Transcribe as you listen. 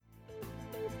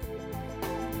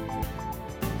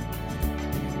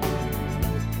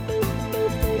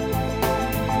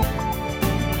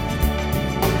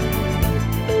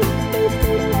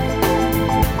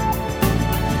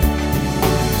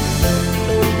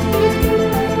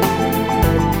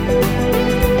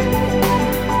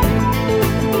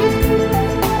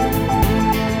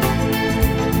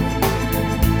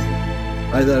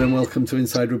and welcome to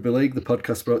Inside Rugby League, the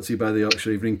podcast brought to you by the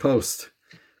Yorkshire Evening Post.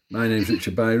 My name's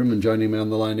Richard Byram, and joining me on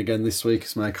the line again this week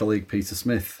is my colleague Peter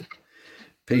Smith.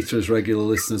 Peter, as regular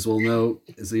listeners will know,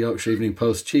 is the Yorkshire Evening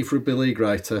Post chief rugby league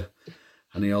writer,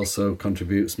 and he also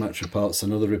contributes match reports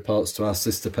and other reports to our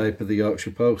sister paper, the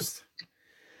Yorkshire Post.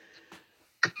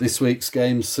 This week's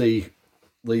games see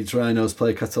Leeds Rhinos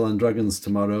play Catalan Dragons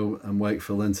tomorrow and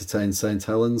Wakefield entertain St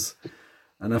Helens.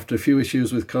 And after a few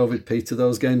issues with COVID, Peter,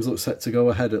 those games look set to go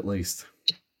ahead at least.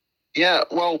 Yeah,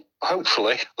 well,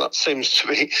 hopefully. That seems to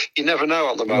be... You never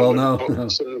know at the moment. Well,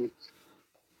 no.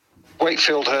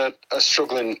 Wakefield are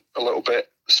struggling a little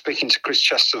bit. Speaking to Chris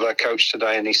Chester, their coach,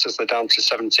 today, and he says they're down to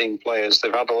 17 players.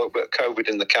 They've had a little bit of COVID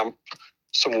in the camp.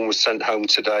 Someone was sent home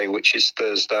today, which is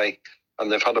Thursday,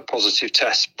 and they've had a positive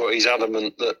test, but he's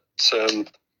adamant that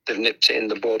they've nipped it in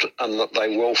the bud and that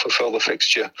they will fulfil the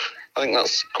fixture. I think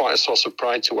that's quite a source of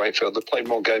pride to Wakefield. They played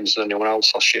more games than anyone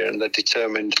else last year, and they're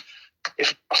determined,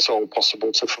 if at all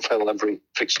possible, to fulfil every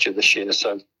fixture this year.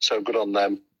 So good on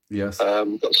them. Yes.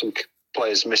 Got some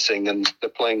players missing, and they're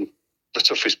playing the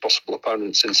toughest possible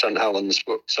opponents in St Helens.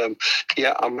 But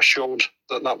I'm assured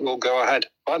that will go ahead.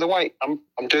 By the way, I'm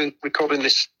recording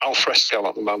this al fresco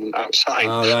at the moment outside.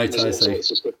 Oh, right, There's all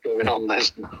sorts of stuff going on.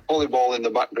 There's volleyball in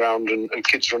the background and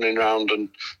kids running around and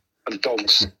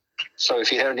dogs. So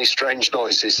if you hear any strange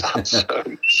noises,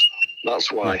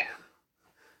 that's why.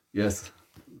 Yes,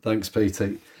 thanks,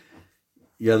 Peter.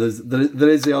 Yeah, there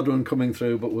is the odd one coming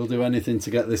through, but we'll do anything to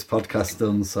get this podcast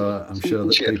done, so I'm sure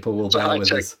that people will bear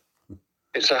with us.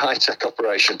 It's a high-tech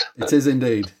operation. It is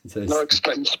indeed. It is. No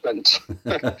expense spent.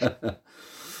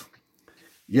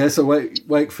 Yeah, so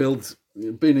Wakefield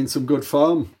been in some good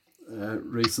form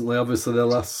recently. Obviously, their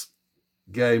last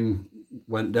game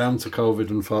went down to COVID,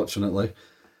 unfortunately.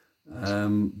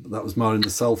 That was more in the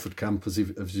Salford camp, as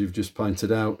you've just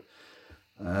pointed out.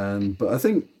 But I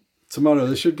think tomorrow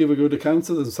they should give a good account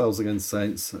of themselves against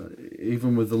Saints.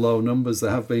 Even with the low numbers, they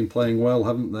have been playing well,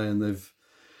 haven't they? And they've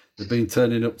been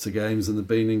turning up to games, and they've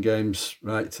been in games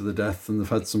right to the death, and they've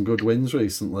had some good wins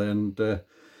recently. And a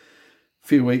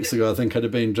few weeks ago, I think I'd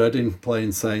have been dreading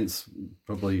playing Saints.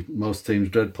 Probably most teams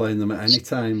dread playing them at any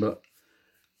time. But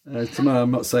tomorrow,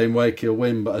 I'm not saying Wakey will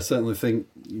win, but I certainly think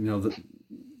that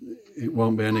it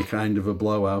won't be any kind of a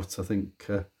blowout. I think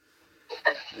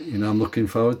I'm looking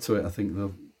forward to it. I think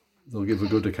they'll give a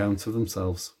good account of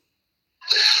themselves.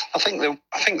 I think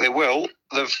they will.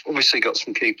 They've obviously got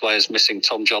some key players missing.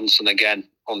 Tom Johnson again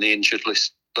on the injured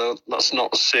list. That's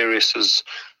not as serious as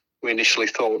we initially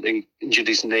thought. He injured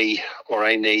his knee or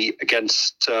a knee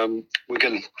against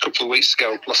Wigan a couple of weeks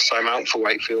ago. Last time out for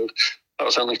Wakefield. That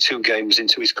was only 2 games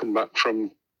into his comeback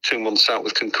from 2 months out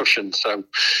with concussion. So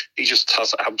he just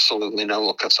has absolutely no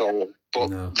luck at all. But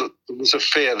there was a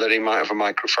fear that he might have a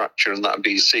microfracture and that'd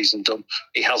be his season done.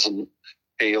 He hasn't.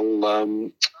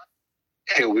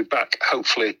 He'll be back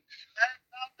hopefully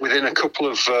within a couple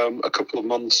of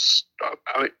months.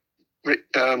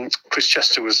 Chris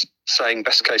Chester was saying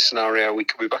best case scenario we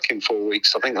could be back in 4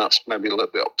 weeks. I think that's maybe a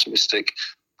little bit optimistic,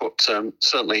 but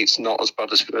certainly it's not as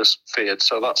bad as first feared.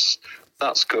 So that's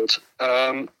good.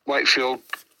 Wakefield,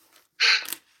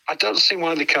 I don't see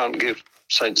why they can't give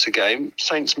Saints a game.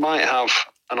 Saints might have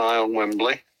an eye on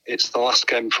Wembley. It's the last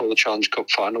game before the Challenge Cup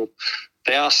final.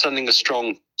 They are sending a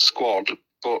strong squad,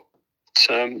 but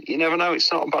you never know.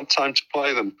 It's not a bad time to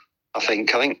play them. I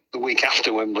think the week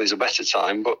after Wembley is a better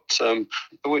time, but the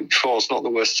week before is not the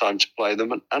worst time to play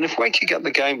them. And if Wakey get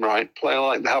the game right, play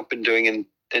like they have been doing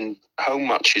in home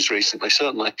matches recently,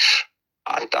 certainly,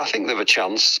 I think they have a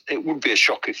chance. It would be a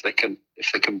shock if they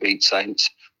can beat Saints,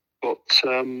 but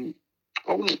I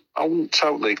wouldn't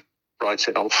totally write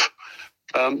it off.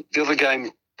 The other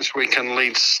game this weekend,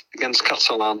 Leeds against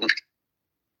Catalan.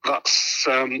 That's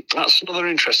another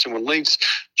interesting one. Leeds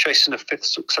chasing a 5th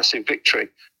successive victory,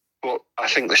 but I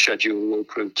think the schedule will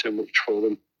prove too much for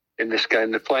them in this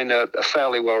game. They're playing a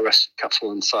fairly well-rested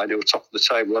Catalan side who are top of the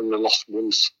table, only lost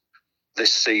once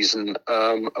this season,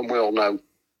 and we all know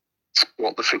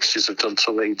what the fixtures have done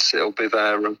to Leeds. It'll be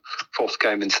their 4th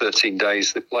game in 13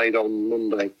 days. They played on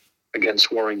Monday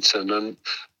against Warrington, and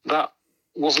that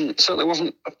certainly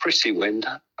wasn't a pretty win.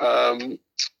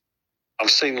 I've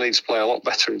seen Leeds play a lot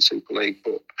better in Super League,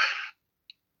 but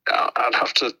I'd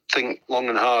have to think long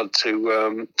and hard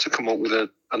to come up with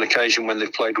an occasion when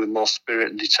they've played with more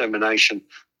spirit and determination.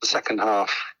 The second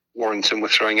half, Warrington were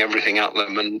throwing everything at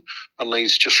them, and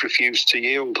Leeds just refused to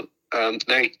yield.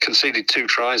 They conceded 2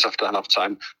 tries after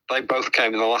half-time. They both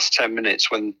came in the last 10 minutes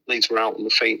when Leeds were out on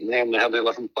the feet, and they only had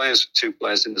 11 players, 2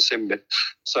 players in the sin bin.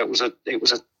 So it was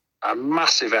a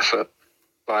massive effort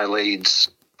by Leeds.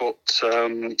 But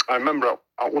I remember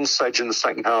at one stage in the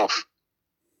second half,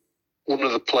 one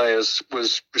of the players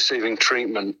was receiving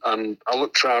treatment, and I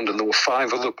looked around and there were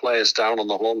 5 other players down on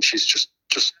the haunches,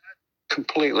 just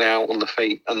completely out on the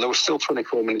feet, and there was still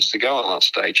 24 minutes to go at that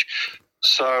stage.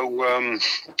 So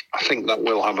I think that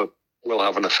will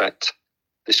have an effect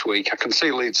this week. I can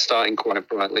see Leeds starting quite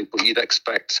brightly, but you'd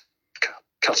expect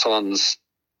Catalans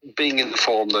being in the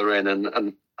form they're in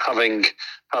and having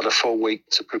had a full week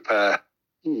to prepare.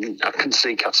 I can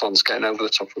see Catalans getting over the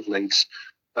top of Leeds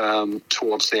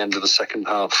towards the end of the second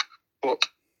half. But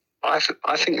I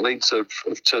think Leeds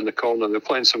have turned the corner. They're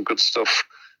playing some good stuff.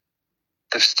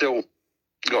 They've still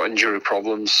got injury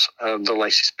problems. The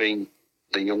latest being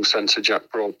the young centre,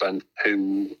 Jack Broadbent,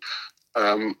 who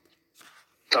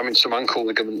having some ankle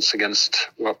ligaments against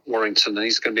Warrington, and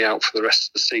he's going to be out for the rest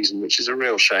of the season, which is a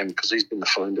real shame because he's been the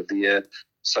find of the year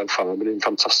so far. Been in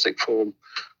fantastic form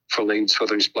for Leeds,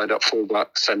 whether he's played at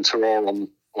fullback, centre or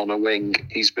on a wing.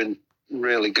 He's been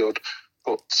really good,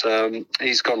 but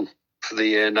he's gone for the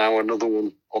year now. Another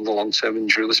one on the long-term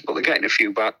injury list, but they're getting a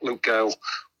few back. Luke Gale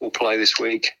will play this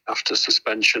week after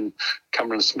suspension.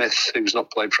 Cameron Smith, who's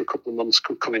not played for a couple of months,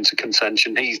 could come into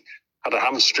contention. He had a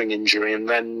hamstring injury, and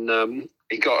then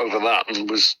he got over that and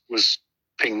was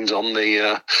pinged on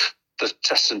the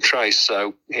test and trace,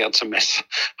 so he had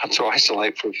to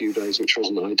isolate for a few days, which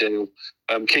wasn't ideal.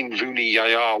 King Vuni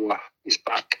Yayawa is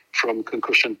back from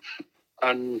concussion,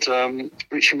 and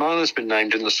Richie Marler's been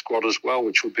named in the squad as well,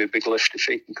 which would be a big lift if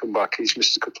he can come back. He's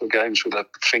missed a couple of games with a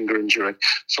finger injury,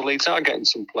 so Leeds are getting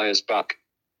some players back.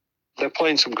 They're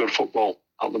playing some good football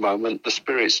at the moment. The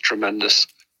spirit's tremendous,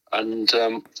 and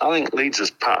I think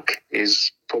Leeds' pack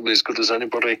is probably as good as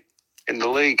anybody in the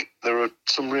league. There are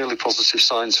some really positive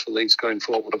signs for Leeds going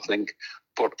forward, I think.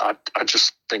 But I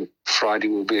just think Friday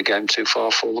will be a game too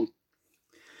far for them.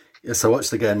 Yes, I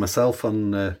watched the game myself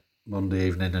on Monday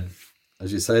evening, and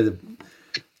as you say,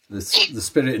 the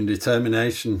spirit and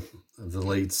determination of the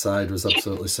Leeds side was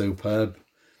absolutely superb,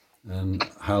 and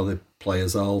how the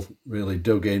players all really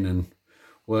dug in and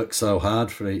worked so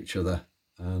hard for each other.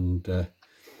 And I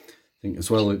think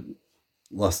as well,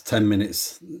 last 10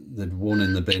 minutes they'd 1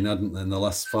 in the bin, hadn't they? In the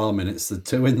last 4 minutes they'd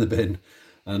 2 in the bin,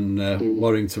 and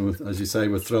Warrington, as you say,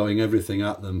 were throwing everything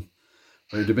at them.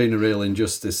 But it'd have been a real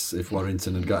injustice if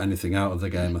Warrington had got anything out of the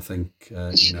game. I think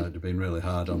it'd have been really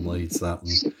hard on Leeds, that.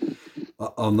 And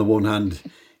on the one hand,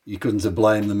 you couldn't have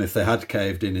blamed them if they had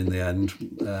caved in the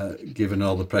end, given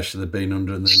all the pressure they'd been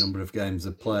under and the number of games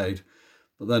they'd played.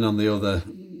 But then on the other,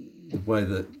 the way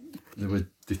that they were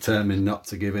determined not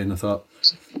to give in, I thought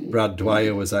Brad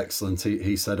Dwyer was excellent.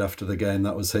 He said after the game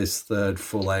that was his 3rd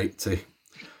full 80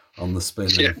 on the spin.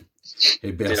 Yeah.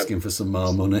 He'd be asking for some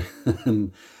more money.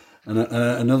 and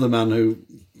another man who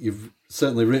you've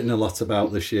certainly written a lot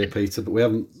about this year, Peter, but we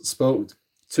haven't spoke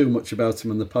too much about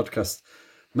him on the podcast,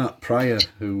 Matt Pryor,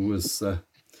 who was, I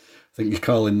think you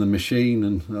call him the machine,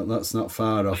 and that's not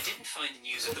far off. I didn't find the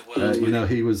news of the world.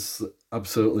 He was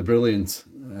absolutely brilliant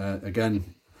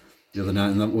again the other night,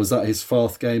 and was that his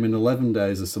 4th game in 11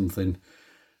 days or something?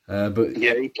 But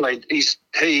yeah, he played.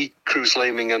 He, Cruz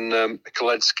Leeming, and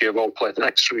Mikulecki have all played an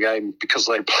extra game because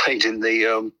they played in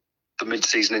the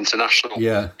mid-season international,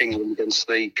 England against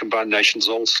the Combined Nations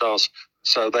All-Stars.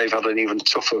 So they've had an even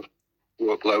tougher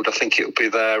workload. I think it'll be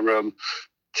their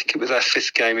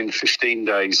 5th game in 15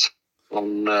 days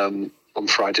on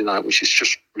Friday night, which is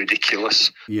just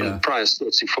ridiculous. Yeah. And Pryor's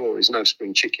 34. He's no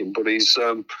spring chicken, but he's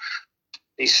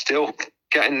still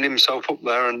getting himself up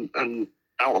there and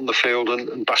out on the field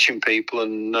and bashing people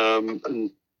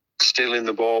and stealing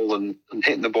the ball and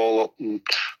hitting the ball up. And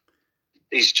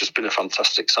he's just been a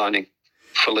fantastic signing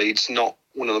for Leeds. Not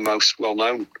one of the most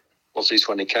well-known Aussies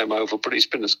when he came over, but he's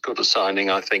been as good a signing,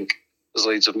 I think, as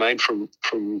Leeds have made from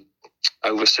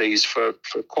overseas for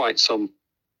quite some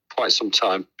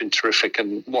time. Been terrific,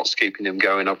 and what's keeping him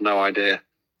going, I've no idea.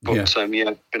 But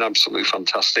been absolutely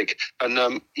fantastic.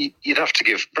 And you'd have to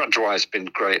give Brad Dwyer's been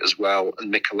great as well,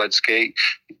 and Mikulecki.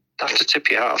 You'd have to tip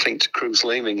your hat, I think, to Cruz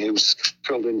Leeming, who's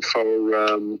filled in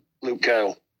for Luke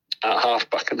Gale at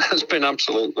halfback, and has been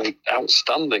absolutely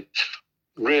outstanding.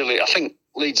 Really, I think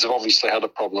Leeds have obviously had a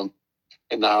problem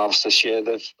in the halves this year.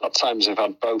 At times they've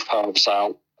had both halves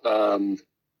out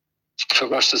for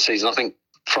most of the season. I think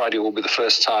Friday will be the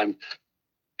first time,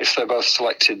 if they're both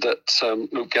selected, that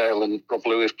Luke Gale and Rob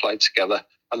Louis have played together.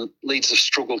 And Leeds have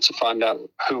struggled to find out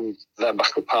who their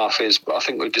backup half is, but I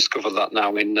think we've discovered that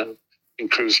now in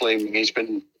Cruz Leeming. He's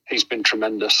been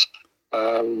tremendous,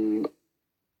 and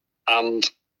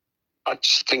I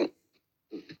just think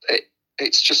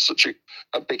it's just such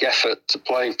a big effort to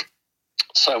play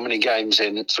so many games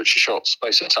in such a short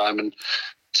space of time. And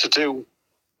to do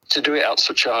it at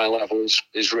such a high level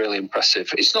is really impressive.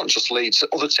 It's not just Leeds.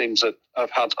 Other teams that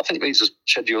have had, I think Leeds'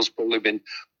 schedule's probably been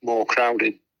more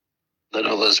crowded than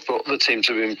others, but the teams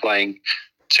have been playing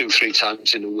 2-3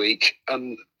 times in a week.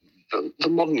 And the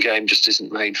modern game just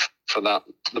isn't made for that.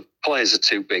 The players are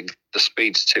too big, the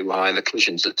speed's too high, the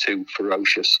collisions are too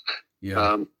ferocious.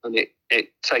 Yeah. And it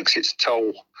takes its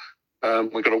toll.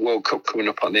 We've got a World Cup coming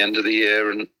up at the end of the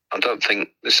year, and I don't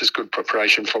think this is good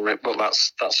preparation for it, but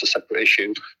that's a separate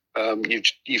issue.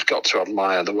 You've got to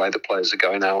admire the way the players are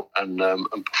going out and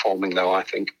performing, though, I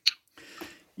think.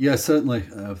 Yeah, certainly.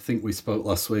 I think we spoke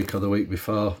last week or the week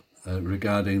before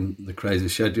regarding the crazy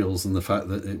schedules and the fact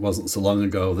that it wasn't so long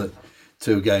ago that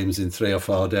 2 games in 3 or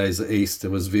 4 days at Easter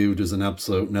was viewed as an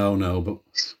absolute no-no, but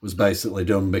was basically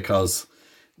done because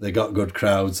they got good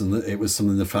crowds and it was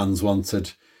something the fans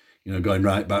wanted, going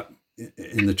right back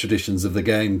in the traditions of the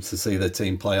game to see their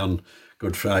team play on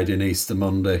Good Friday and Easter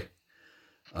Monday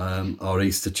or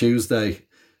Easter Tuesday.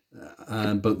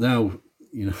 But now,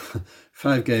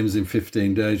 5 games in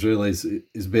 15 days really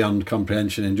is beyond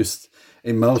comprehension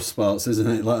in most sports, isn't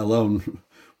it? Let alone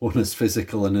one as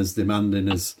physical and as demanding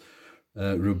as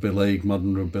rugby league,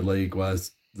 modern rugby league, where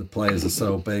the players are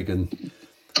so big and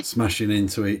smashing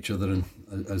into each other. And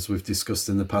as we've discussed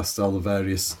in the past, all the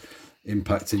various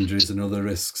impact injuries and other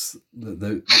risks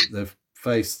that they've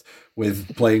faced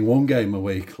with playing 1 game a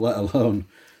week, let alone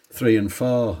 3 and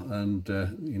 4. And,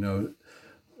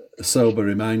 a sober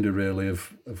reminder really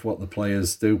of what the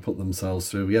players do put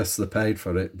themselves through. Yes, they're paid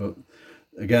for it, but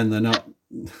again, they're not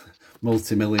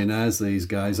multi-millionaires, these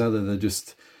guys, are they? They're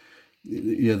just,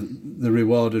 they're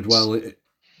rewarded well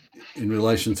in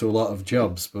relation to a lot of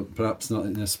jobs, but perhaps not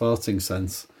in a sporting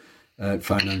sense,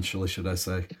 financially, should I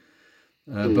say.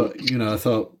 But, I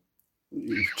thought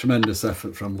tremendous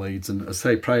effort from Leeds. And I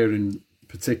say Pryor in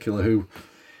particular, who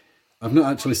I've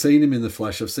not actually seen him in the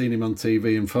flesh. I've seen him on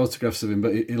TV and photographs of him,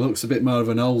 but he looks a bit more of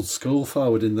an old school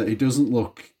forward in that he doesn't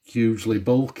look hugely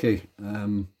bulky.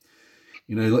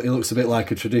 He looks a bit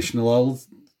like a traditional old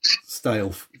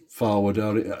style forward,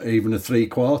 or even a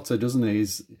 3/4, doesn't he?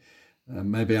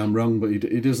 Maybe I'm wrong, but he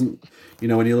doesn't.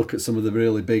 When you look at some of the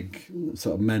really big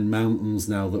sort of men mountains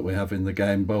now that we have in the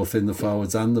game, both in the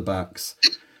forwards and the backs,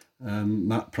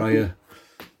 Matt Pryor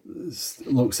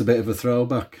looks a bit of a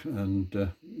throwback,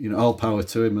 and all power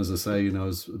to him. As I say, I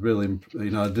was really,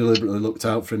 I deliberately looked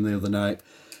out for him the other night,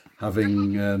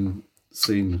 having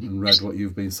seen and read what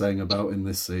you've been saying about him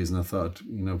this season. I thought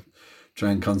I'd,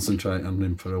 try and concentrate on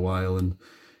him for a while, and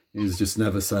he's just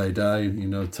never say die.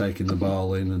 Taking the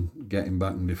ball in and getting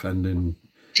back and defending,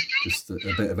 just a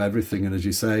bit of everything. And as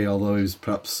you say, although he's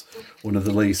perhaps one of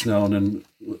the least known and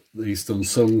least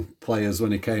unsung players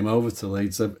when he came over to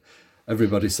Leeds,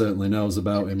 everybody certainly knows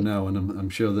about him now, and I'm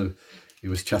sure that he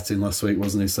was chatting last week,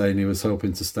 wasn't he, saying he was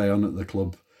hoping to stay on at the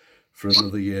club for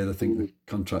another year. I think the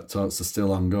contract talks are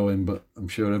still ongoing, but I'm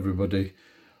sure everybody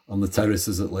on the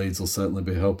terraces at Leeds will certainly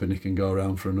be hoping he can go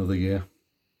around for another year.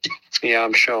 Yeah,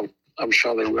 I'm sure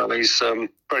they will. He's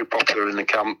very popular in the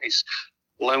camp. He's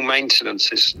low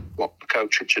maintenance is what the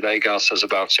coach Richard Agar says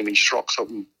about him. He just rocks up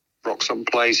and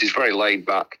plays. He's very laid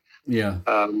back. Yeah.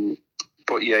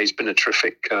 But yeah, he's been a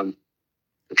terrific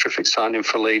signing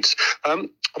for Leeds.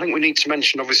 I think we need to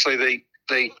mention, obviously,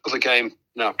 the other game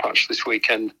now patched this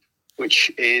weekend,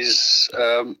 which is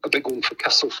a big one for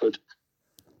Castleford.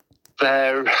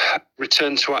 Their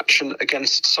return to action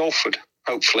against Salford,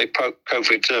 hopefully,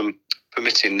 COVID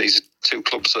permitting. These 2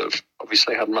 clubs that have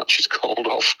obviously had matches called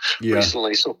off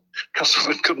recently. So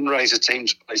Castleford couldn't raise a team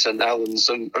to play St Helens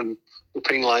and were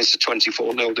penalised a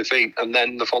 24-0 defeat. And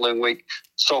then the following week,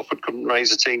 Salford couldn't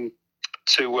raise a team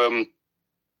to...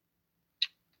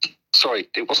 Sorry,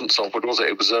 it wasn't Salford, was it?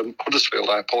 It was Huddersfield.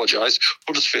 I apologise.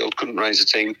 Huddersfield couldn't raise a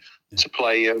team to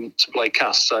play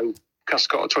Cass, so Cass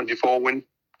got a 24-0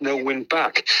 win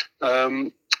back.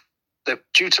 They're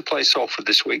due to play Salford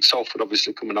this week. Salford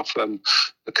obviously coming off the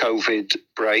COVID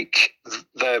break.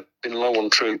 They've been low on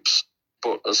troops,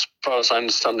 but as far as I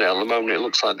understand it at the moment, it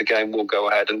looks like the game will go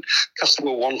ahead, and Castle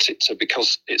will want it to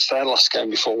because it's their last game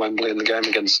before Wembley in the game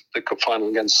against the cup final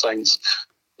against Saints,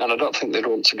 and I don't think they'd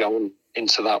want to go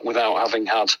into that without having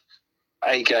had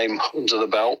a game under the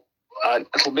belt.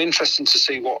 It'll be interesting to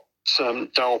see what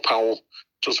Darryl Powell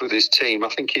does with his team. I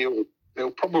think he'll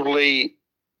probably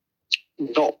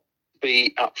not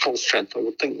be at full strength. I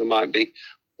would think there might be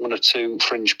 1 or 2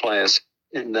 fringe players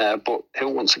in there, but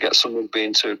he'll want to get some rugby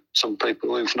into some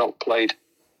people who've not played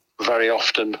very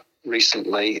often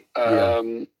recently.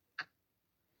 The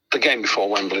game before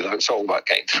Wembley, though, it's all about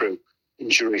getting through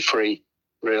injury-free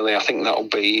really. I think that'll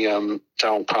be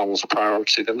Darryl Powell's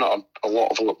priority. They've not had a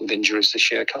lot of luck with injuries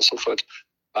this year, Castleford,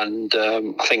 and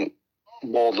I think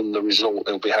more than the result,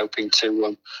 they'll be hoping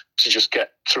to just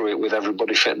get through it with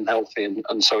everybody fit and healthy,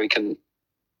 and so he can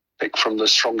pick from the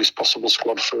strongest possible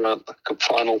squad for the cup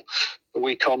final a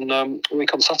week on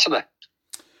Saturday.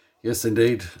 Yes,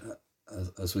 indeed.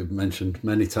 As we've mentioned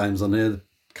many times on here,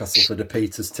 Castleford are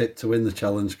Peter's tip to win the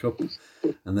Challenge Cup,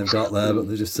 and they've got there, but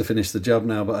they're just to finish the job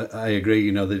now. But I agree,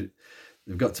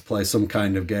 they've got to play some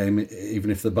kind of game,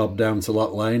 even if they're bobbed down to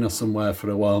Lock Lane or somewhere for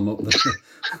a warm-up.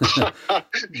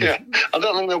 Yeah, I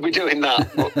don't think they'll be doing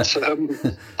that,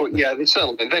 but yeah,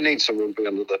 they need some rugby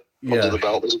under the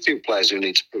belt. There's a few players who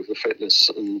need to prove their fitness,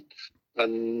 and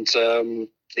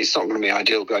it's not going to be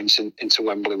ideal going into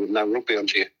Wembley with no rugby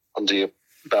under your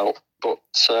belt, but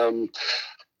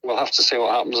we'll have to see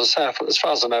what happens. As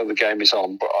far as I know, the game is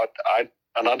on, but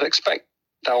I'd expect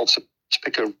Dowell to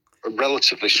pick a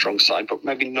relatively strong side, but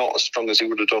maybe not as strong as he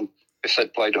would have done if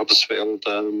they'd played Huddersfield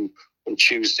on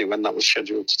Tuesday when that was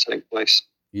scheduled to take place.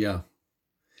 Yeah,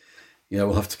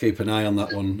 we'll have to keep an eye on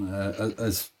that one.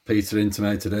 As Peter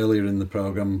intimated earlier in the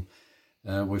programme,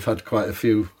 we've had quite a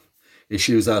few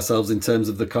issues ourselves in terms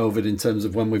of the COVID, in terms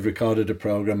of when we've recorded a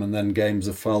programme and then games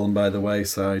have fallen by the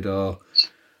wayside, or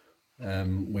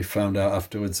we found out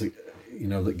afterwards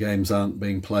that games aren't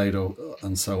being played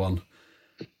and so on.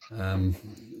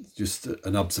 Just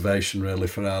an observation really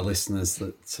for our listeners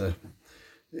that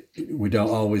we don't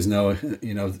always know,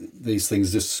 these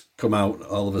things just come out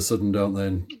all of a sudden, don't they?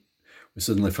 And we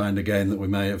suddenly find a game that we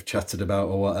may have chatted about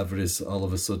or whatever is all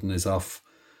of a sudden is off.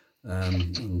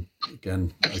 And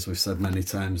again, as we've said many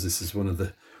times, this is one of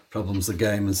the problems the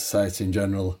game and society in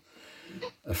general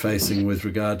are facing with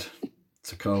regard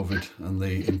to COVID and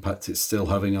the impact it's still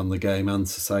having on the game and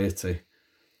society.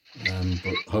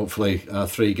 But hopefully our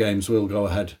 3 games will go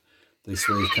ahead this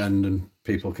weekend and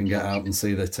people can get out and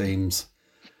see their teams,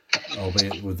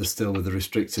 albeit still with the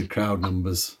restricted crowd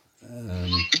numbers,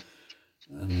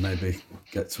 and maybe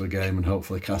get to a game, and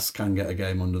hopefully Cass can get a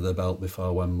game under their belt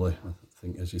before Wembley. I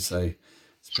think, as you say,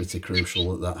 it's pretty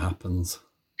crucial that happens.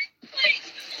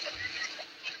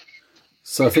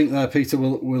 So I think there, Peter,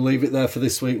 we'll leave it there for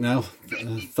this week now.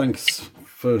 Thanks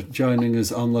for joining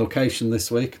us on location this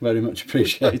week. Very much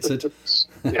appreciated.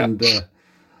 Yeah. And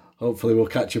hopefully we'll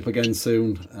catch up again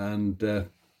soon. And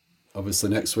obviously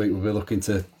next week we'll be looking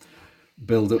to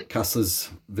build up Cass's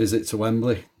visit to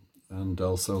Wembley and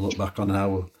also look back on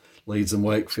how Leeds and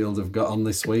Wakefield have got on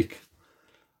this week.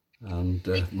 And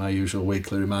my usual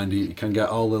weekly reminder, you can get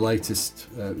all the latest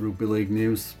Rugby League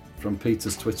news from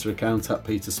Peter's Twitter account at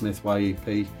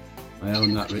PeterSmithYEP, my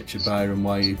own at Richard Byron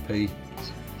YEP,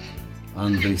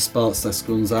 and the Sports Desk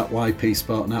runs at YP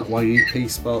Sport and at YEP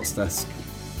Sports Desk.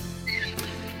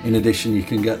 In addition, you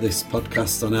can get this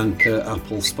podcast on Anchor,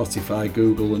 Apple, Spotify,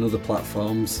 Google and other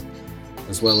platforms,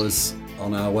 as well as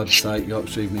on our website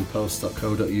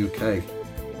yorkshireeveningpost.co.uk,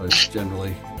 where it's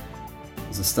generally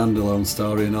as a standalone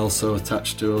story and also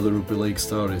attached to other Rugby League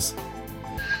stories.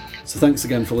 So thanks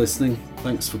again for listening.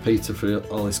 Thanks for Peter for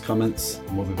all his comments,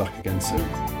 and we'll be back again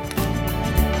soon.